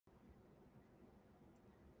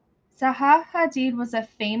Zaha Hadid was a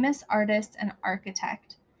famous artist and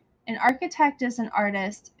architect. An architect is an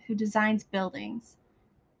artist who designs buildings.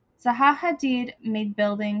 Zaha Hadid made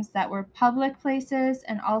buildings that were public places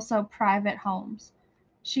and also private homes.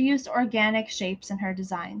 She used organic shapes in her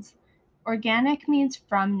designs. Organic means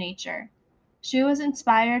from nature. She was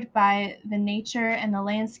inspired by the nature and the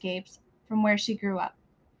landscapes from where she grew up.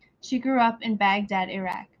 She grew up in Baghdad,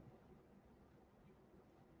 Iraq.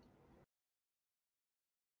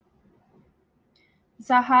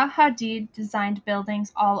 Zaha Hadid designed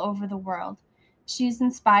buildings all over the world. She's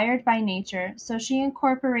inspired by nature, so she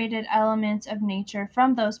incorporated elements of nature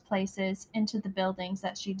from those places into the buildings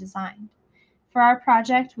that she designed. For our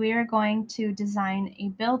project, we are going to design a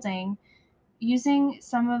building using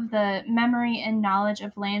some of the memory and knowledge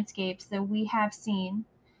of landscapes that we have seen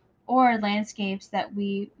or landscapes that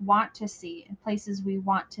we want to see and places we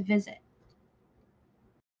want to visit.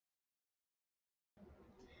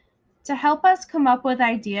 To help us come up with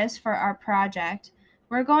ideas for our project,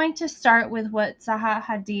 we're going to start with what Zaha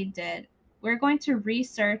Hadid did. We're going to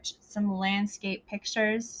research some landscape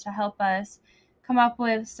pictures to help us come up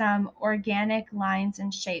with some organic lines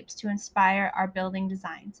and shapes to inspire our building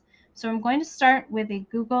designs. So I'm going to start with a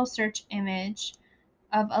Google search image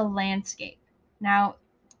of a landscape. Now,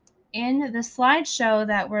 in the slideshow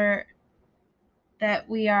that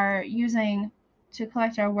we are using to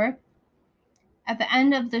collect our work, at the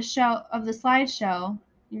end of the slideshow,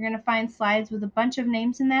 you're going to find slides with a bunch of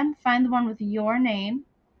names in them. Find the one with your name.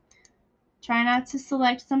 Try not to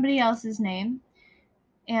select somebody else's name.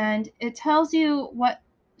 And it tells you what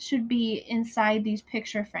should be inside these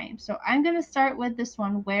picture frames. So I'm going to start with this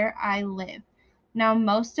one, where I live. Now,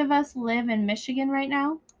 most of us live in Michigan right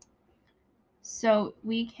now, so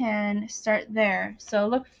we can start there. So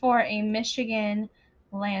look for a Michigan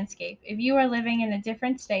landscape. If you are living in a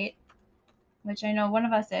different state, which I know one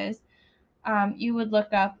of us is, you would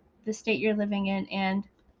look up the state you're living in and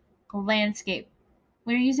landscape.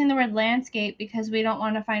 We're using the word landscape because we don't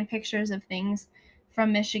want to find pictures of things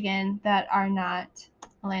from Michigan that are not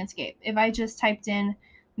a landscape. If I just typed in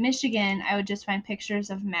Michigan, I would just find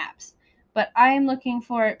pictures of maps. But I am looking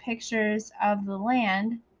for pictures of the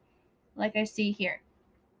land like I see here.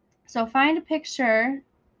 So find a picture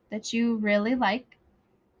that you really like.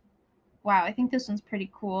 Wow, I think this one's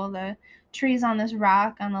pretty cool. The trees on this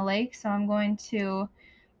rock on the lake. So I'm going to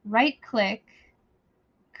right click,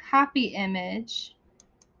 copy image,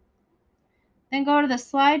 then go to the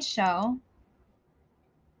slideshow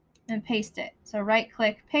and paste it. So right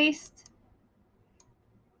click, paste.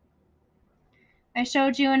 I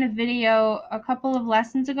showed you in a video a couple of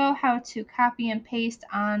lessons ago how to copy and paste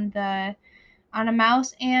on a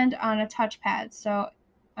mouse and on a touchpad. So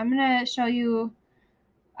I'm going to show you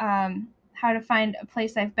how to find a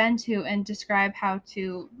place I've been to and describe how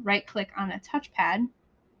to right click on a touchpad.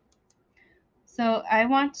 So I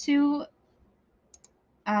want to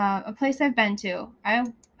a place I've been to.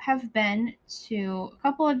 I have been to a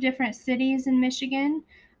couple of different cities in Michigan.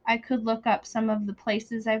 I could look up some of the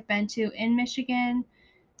places I've been to in Michigan.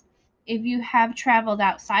 If you have traveled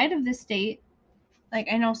outside of the state, like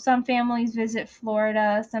I know some families visit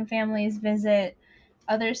Florida, some families visit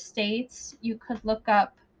other states, you could look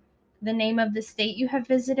up the name of the state you have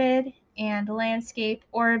visited and landscape,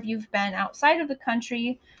 or if you've been outside of the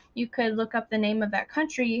country, you could look up the name of that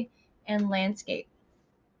country and landscape.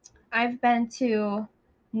 I've been to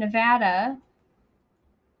Nevada,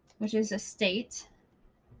 which is a state.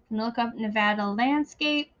 I'm gonna look up Nevada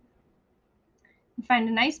landscape and find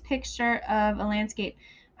a nice picture of a landscape.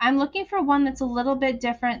 I'm looking for one that's a little bit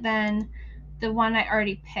different than the one I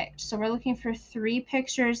already picked. So we're looking for 3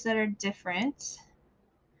 pictures that are different.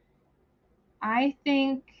 I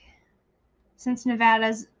think since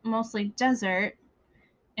Nevada's mostly desert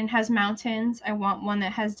and has mountains, I want one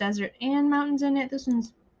that has desert and mountains in it. This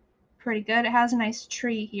one's pretty good. It has a nice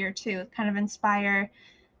tree here too, kind of inspire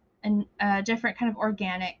a different kind of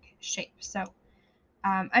organic shape. So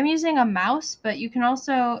I'm using a mouse, but you can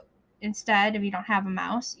also, instead, if you don't have a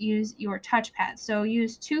mouse, use your touchpad. So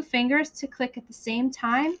use 2 fingers to click at the same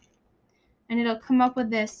time, and it'll come up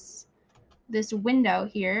with this window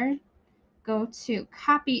here. Go to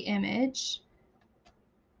copy image,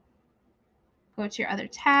 go to your other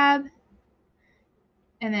tab,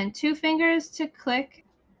 and then 2 fingers to click,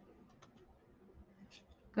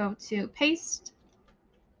 go to paste.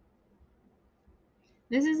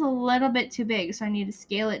 This is a little bit too big, so I need to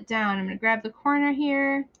scale it down. I'm going to grab the corner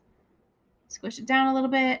here, squish it down a little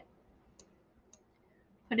bit,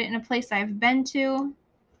 put it in a place I've been to.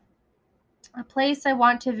 A place I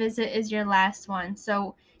want to visit is your last one.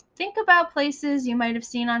 So think about places you might have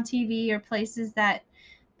seen on TV or places that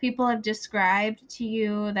people have described to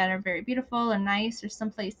you that are very beautiful or nice, or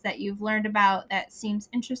someplace that you've learned about that seems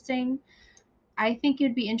interesting. I think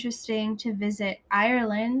it'd be interesting to visit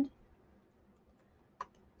Ireland.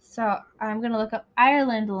 So I'm going to look up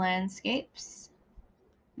Ireland landscapes.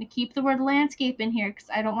 I'm going to keep the word landscape in here because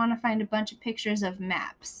I don't want to find a bunch of pictures of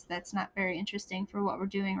maps. That's not very interesting for what we're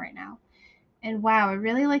doing right now. And wow, I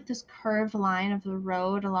really like this curved line of the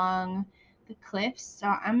road along the cliffs. So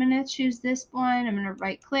I'm going to choose this one. I'm going to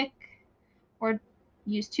right click or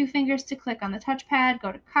use two fingers to click on the touchpad,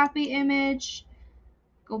 go to copy image,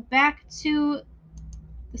 go back to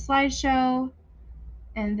the slideshow,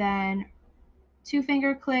 and then two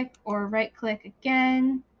finger click or right click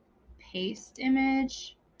again, paste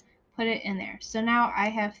image, put it in there. So now I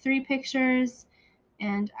have 3 pictures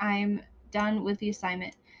and I'm done with the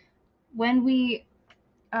assignment. When we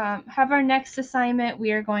have our next assignment,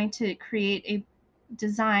 we are going to create a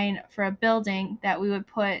design for a building that we would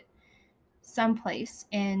put someplace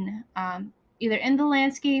in either in the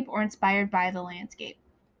landscape or inspired by the landscape.